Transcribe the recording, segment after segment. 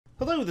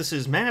Hello, this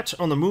is Matt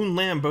on the Moon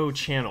Lambo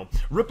channel.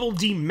 Ripple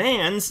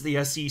demands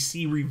the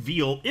SEC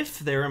reveal if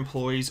their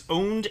employees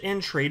owned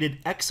and traded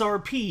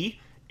XRP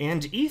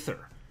and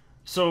Ether.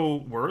 So,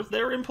 were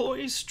their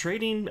employees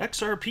trading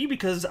XRP?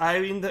 Because,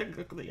 I mean,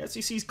 the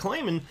SEC's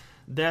claiming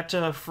that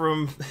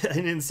from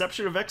an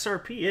inception of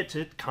XRP,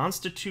 it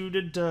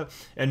constituted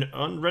an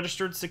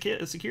unregistered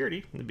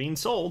security being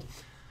sold.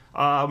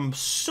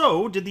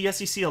 So, did the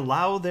SEC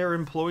allow their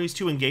employees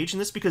to engage in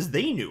this? Because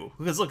they knew.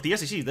 Because, look, the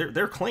SEC,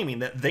 they're claiming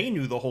that they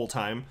knew the whole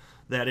time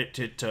that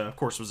it of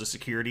course, was a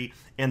security,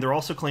 and they're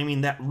also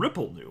claiming that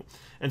Ripple knew.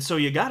 And so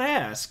you gotta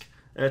ask,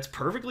 it's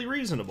perfectly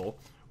reasonable,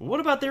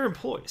 what about their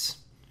employees?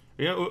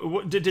 You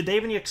know, did they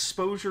have any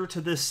exposure to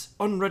this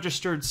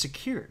unregistered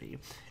security?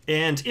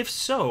 And if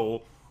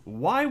so,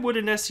 why would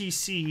an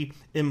SEC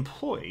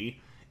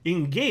employee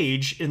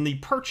engage in the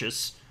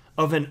purchase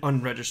of an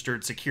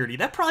unregistered security?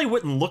 That probably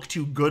wouldn't look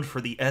too good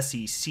for the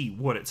SEC,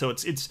 would it? So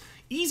it's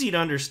easy to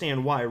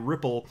understand why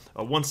Ripple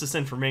wants this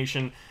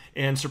information,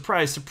 and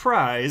surprise,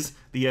 surprise,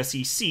 the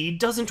SEC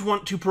doesn't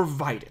want to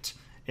provide it.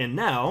 And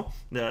now,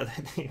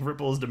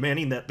 Ripple is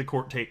demanding that the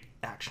court take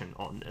action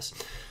on this.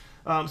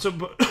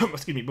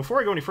 Excuse me,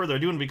 before I go any further, I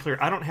do want to be clear,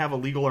 I don't have a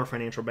legal or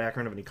financial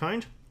background of any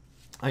kind.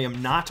 I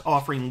am not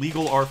offering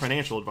legal or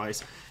financial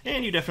advice,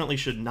 and you definitely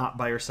should not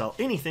buy or sell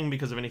anything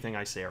because of anything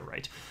I say or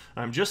write.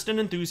 I'm just an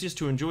enthusiast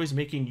who enjoys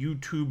making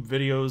YouTube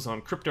videos on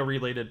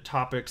crypto-related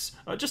topics,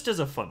 just as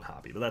a fun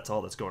hobby, but that's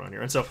all that's going on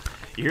here. And so,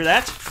 you hear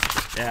that?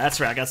 Yeah, that's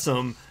right, I got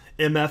some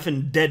MF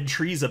and dead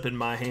trees up in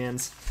my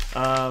hands,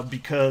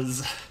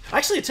 because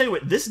actually, I tell you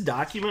what, this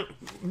document,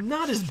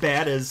 not as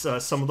bad as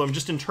some of them,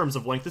 just in terms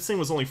of length. This thing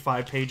was only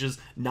 5 pages,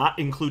 not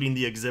including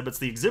the exhibits.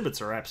 The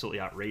exhibits are absolutely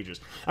outrageous.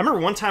 I remember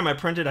one time I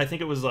printed, I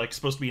think it was like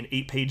supposed to be an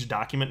 8-page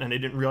document, and I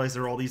didn't realize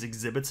there were all these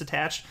exhibits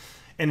attached,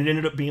 and it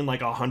ended up being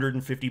like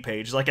 150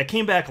 pages. Like, I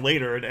came back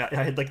later, and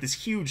I had like this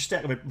huge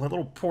stack. My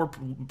little poor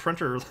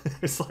printer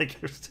is like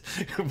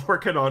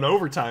working on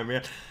overtime,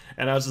 man.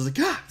 And I was just like,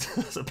 God,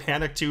 it's a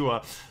panic to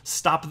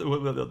stop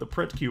the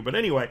print queue. But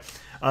anyway,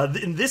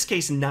 in this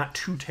case, not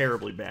too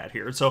terribly bad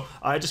here. So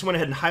I just went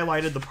ahead and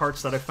highlighted the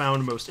parts that I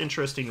found most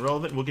interesting and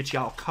relevant. We'll get you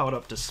all caught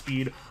up to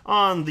speed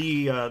on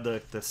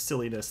the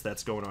silliness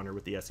that's going on here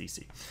with the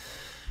SEC.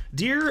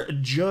 Dear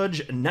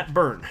Judge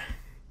Netburn,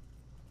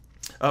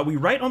 we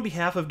write on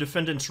behalf of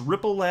defendants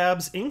Ripple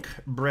Labs, Inc.,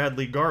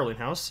 Bradley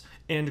Garlinghouse,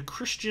 and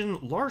Christian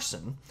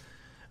Larson,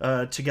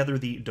 together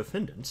the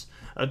defendants,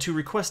 to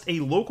request a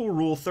Local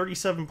Rule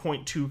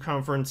 37.2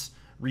 conference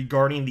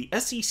regarding the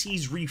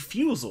SEC's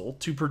refusal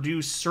to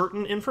produce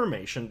certain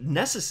information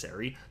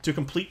necessary to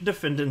complete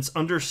defendants'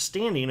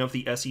 understanding of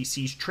the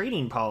SEC's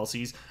trading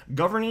policies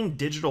governing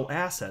digital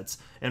assets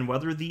and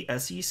whether the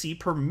SEC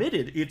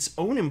permitted its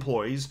own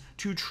employees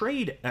to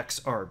trade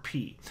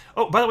XRP.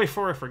 Oh, by the way,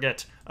 before I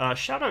forget,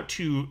 shout out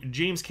to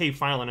James K.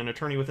 Filan, an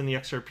attorney within the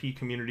XRP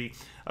community,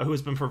 who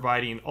has been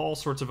providing all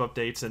sorts of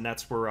updates, and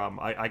that's where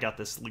I got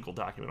this legal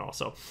document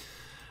also.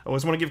 I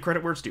always want to give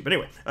credit where it's due. But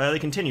anyway, they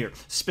continue.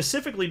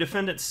 Specifically,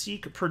 defendants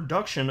seek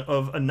production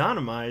of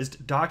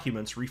anonymized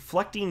documents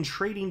reflecting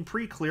trading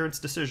pre-clearance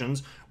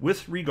decisions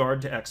with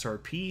regard to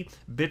XRP,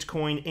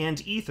 Bitcoin,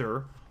 and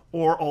Ether,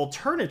 or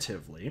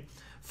alternatively,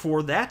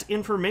 for that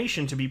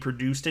information to be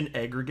produced in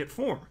aggregate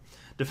form.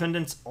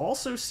 Defendants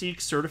also seek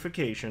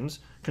certifications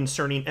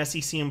concerning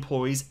SEC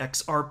employees'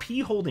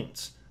 XRP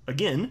holdings.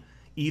 Again,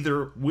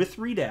 either with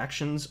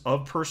redactions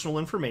of personal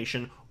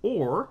information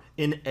or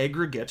in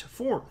aggregate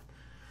form.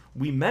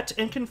 We met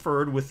and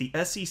conferred with the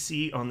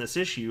SEC on this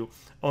issue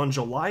on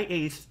July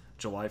 8th,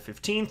 July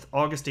 15th,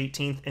 August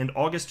 18th, and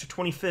August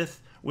 25th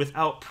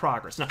without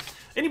progress. Now,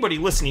 anybody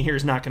listening here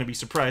is not going to be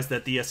surprised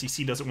that the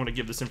SEC doesn't want to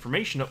give this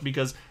information up,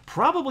 because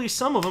probably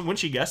some of them,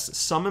 wouldn't you guess,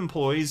 some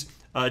employees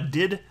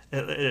did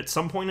at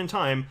some point in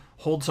time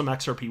hold some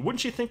XRP.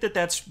 Wouldn't you think that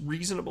that's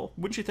reasonable?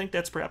 Wouldn't you think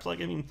that's perhaps like,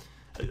 I mean,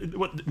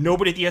 what,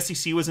 nobody at the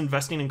SEC was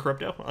investing in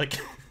crypto? Like,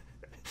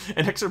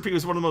 and XRP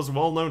was one of the most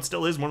well-known,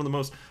 still is one of the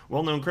most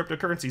well-known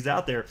cryptocurrencies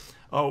out there.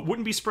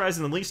 Wouldn't be surprised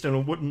in the least, and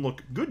it wouldn't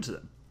look good to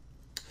them.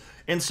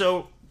 And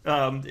so,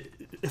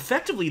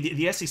 effectively,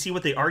 the SEC,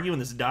 what they argue in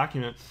this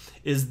document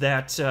is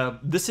that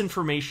this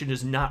information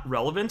is not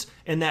relevant,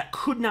 and that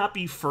could not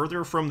be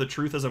further from the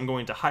truth, as I'm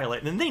going to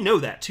highlight. And they know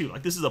that, too.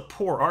 Like, this is a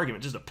poor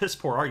argument, just a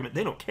piss-poor argument.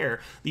 They don't care.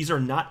 These are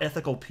not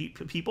ethical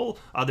people.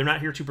 They're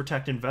not here to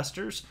protect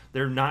investors.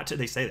 They're not,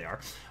 they say they are,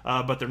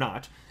 but they're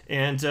not.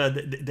 And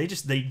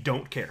they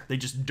don't care. They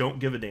just don't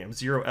give a damn.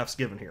 Zero F's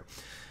given here.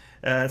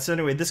 So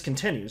anyway, this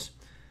continues.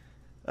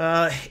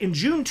 In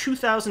June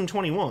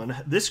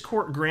 2021, this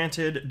court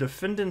granted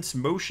defendants'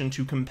 motion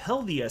to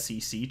compel the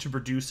SEC to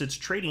produce its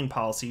trading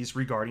policies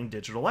regarding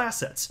digital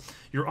assets.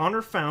 Your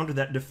Honor found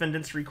that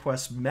defendants'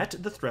 requests met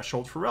the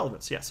threshold for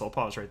relevance. Yes, I'll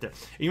pause right there.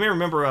 You may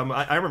remember,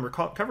 I remember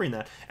covering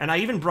that, and I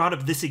even brought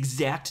up this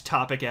exact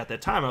topic at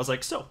that time. I was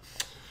like, so,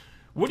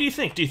 what do you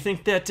think? Do you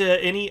think that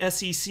any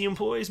SEC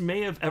employees may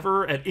have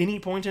ever, at any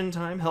point in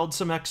time, held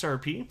some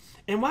XRP?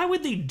 And why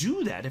would they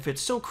do that if it's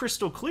so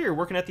crystal clear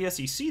working at the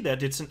SEC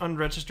that it's an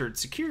unregistered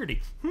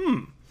security?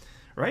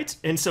 right?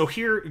 And so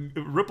here,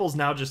 Ripple's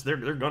now just, they're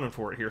gunning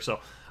for it here. So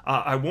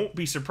I won't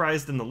be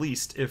surprised in the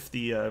least if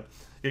the,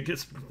 it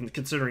gets,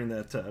 considering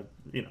that,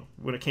 you know,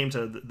 when it came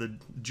to the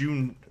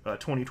June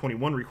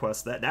 2021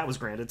 request, that was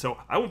granted. So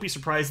I won't be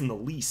surprised in the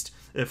least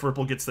if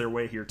Ripple gets their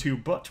way here too,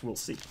 but we'll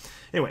see.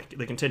 Anyway,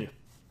 they continue.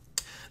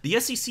 The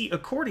SEC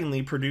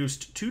accordingly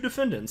produced to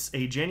defendants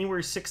a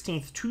January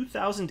 16th,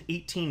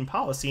 2018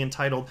 policy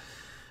entitled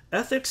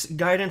Ethics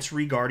Guidance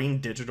Regarding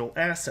Digital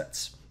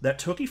Assets that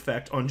took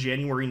effect on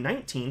January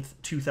 19th,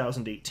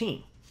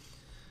 2018.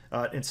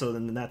 And so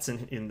then that's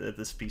in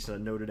this piece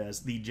noted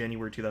as the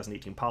January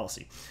 2018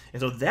 policy.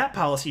 And so that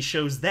policy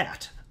shows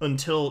that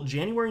until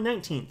January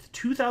 19th,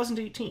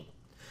 2018,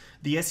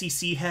 the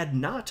SEC had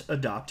not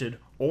adopted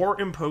or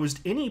imposed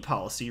any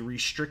policy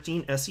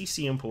restricting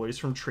SEC employees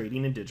from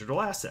trading in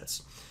digital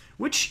assets,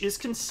 which is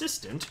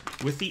consistent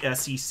with the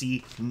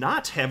SEC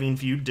not having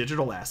viewed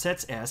digital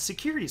assets as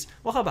securities.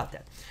 Well, how about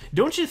that?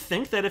 Don't you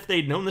think that if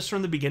they'd known this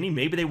from the beginning,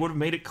 maybe they would have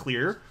made it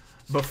clear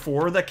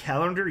before the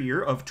calendar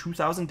year of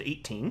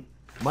 2018?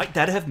 Might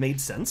that have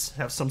made sense?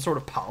 Have some sort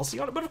of policy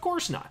on it? But of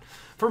course not.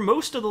 For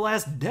most of the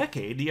last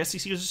decade, the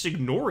SEC was just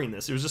ignoring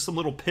this. It was just some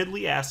little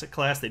piddly asset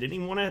class. They didn't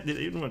even want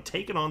to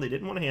take it on. They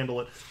didn't want to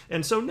handle it.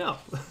 And so no,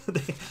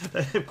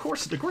 of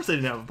course they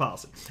didn't have a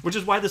policy. Which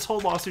is why this whole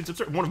lawsuit's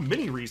absurd. One of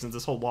many reasons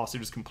this whole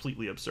lawsuit is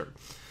completely absurd.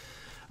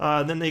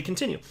 Then they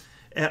continue.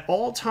 At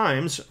all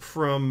times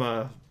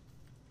from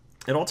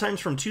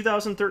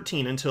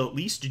 2013 until at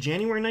least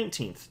January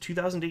 19th,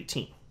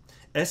 2018.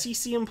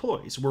 SEC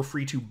employees were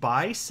free to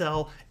buy,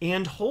 sell,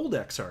 and hold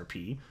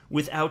XRP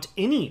without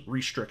any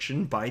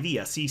restriction by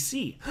the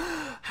SEC.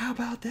 How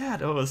about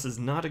that? Oh, this is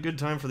not a good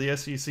time for the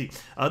SEC.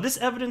 This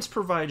evidence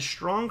provides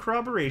strong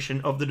corroboration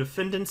of the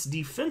defendant's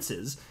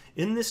defenses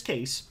in this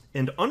case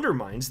and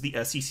undermines the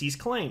SEC's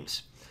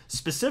claims.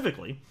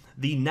 Specifically,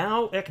 the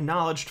now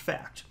acknowledged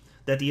fact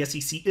that the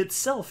SEC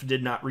itself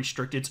did not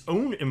restrict its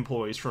own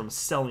employees from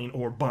selling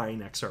or buying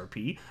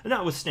XRP,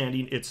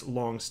 notwithstanding its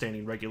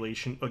long-standing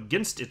regulation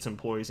against its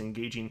employees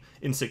engaging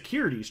in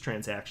securities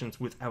transactions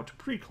without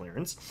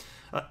preclearance,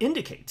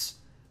 indicates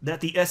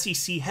that the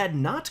SEC had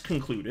not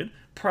concluded,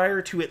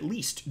 prior to at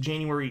least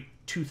January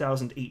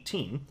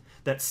 2018,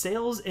 that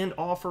sales and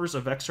offers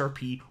of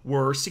XRP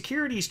were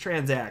securities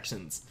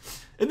transactions.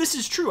 And this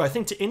is true, I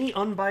think, to any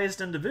unbiased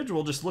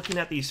individual just looking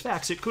at these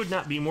facts, it could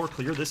not be more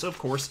clear. This, of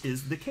course,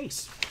 is the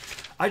case.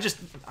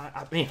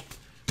 Man,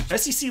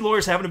 SEC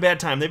lawyers having a bad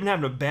time. They've been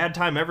having a bad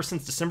time ever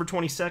since December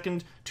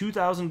 22nd,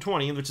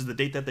 2020, which is the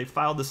date that they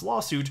filed this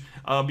lawsuit,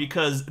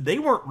 because they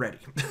weren't ready.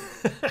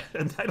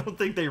 And I don't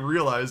think they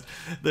realized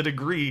the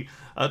degree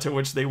to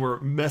which they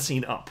were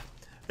messing up.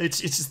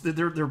 It's just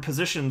their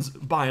positions,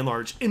 by and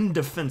large,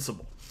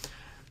 indefensible.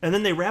 And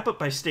then they wrap up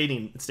by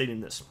stating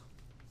this.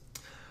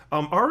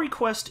 Our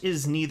request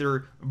is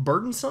neither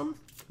burdensome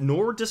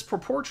nor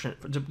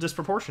disproportionate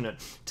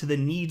to the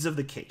needs of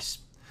the case.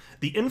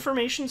 The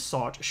information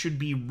sought should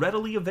be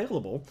readily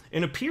available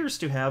and appears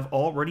to have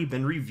already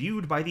been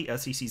reviewed by the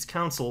SEC's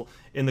counsel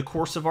in the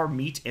course of our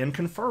meet and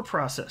confer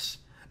process.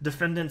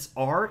 Defendants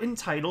are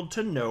entitled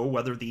to know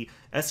whether the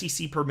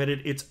SEC permitted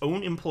its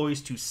own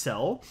employees to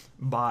sell,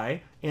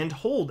 buy, and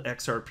hold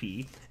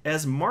XRP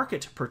as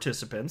market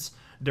participants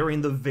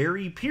during the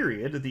very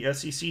period the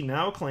SEC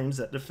now claims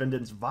that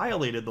defendants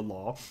violated the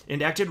law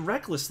and acted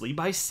recklessly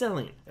by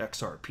selling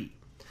XRP.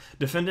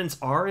 Defendants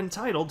are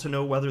entitled to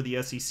know whether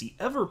the SEC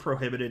ever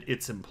prohibited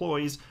its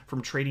employees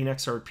from trading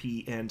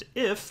XRP and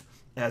if,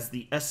 as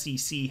the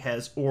SEC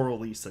has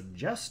orally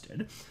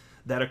suggested,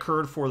 that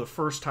occurred for the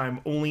first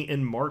time only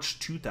in March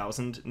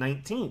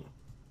 2019.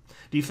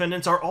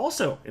 Defendants are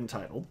also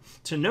entitled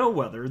to know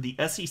whether the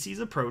SEC's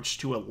approach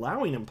to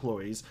allowing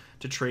employees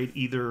to trade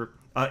either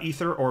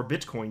Ether or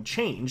Bitcoin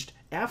changed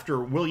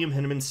after William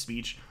Hinneman's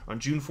speech on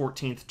June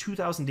 14th,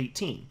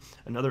 2018,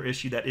 another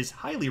issue that is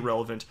highly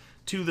relevant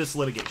to this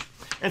litigation.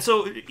 And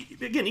so,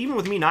 again, even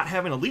with me not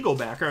having a legal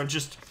background,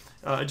 just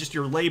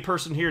your lay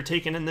person here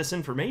taking in this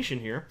information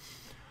here,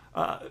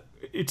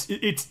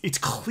 it's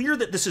clear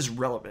that this is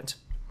relevant.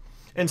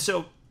 And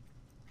so,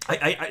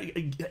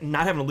 I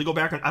not having a legal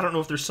background, I don't know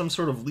if there's some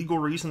sort of legal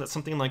reason that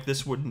something like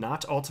this would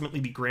not ultimately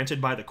be granted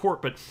by the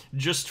court, but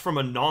just from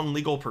a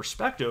non-legal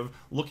perspective,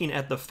 looking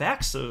at the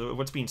facts of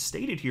what's being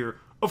stated here,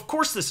 of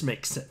course this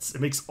makes sense.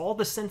 It makes all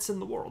the sense in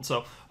the world.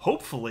 So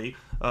hopefully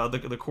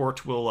the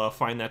court will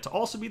find that to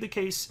also be the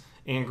case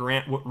and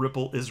grant what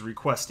Ripple is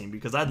requesting,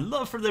 because I'd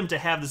love for them to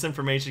have this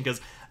information,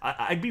 because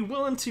I'd be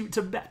willing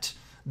to bet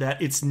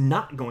that it's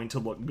not going to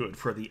look good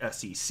for the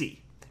SEC.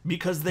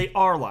 Because they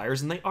are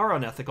liars, and they are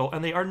unethical,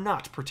 and they are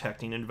not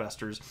protecting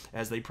investors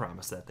as they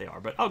promise that they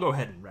are. But I'll go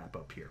ahead and wrap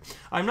up here.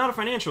 I'm not a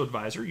financial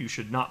advisor. You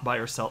should not buy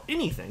or sell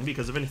anything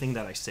because of anything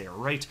that I say or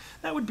write.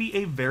 That would be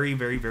a very,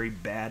 very, very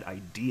bad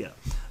idea.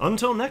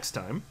 Until next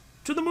time,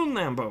 to the moon,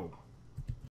 Lambo!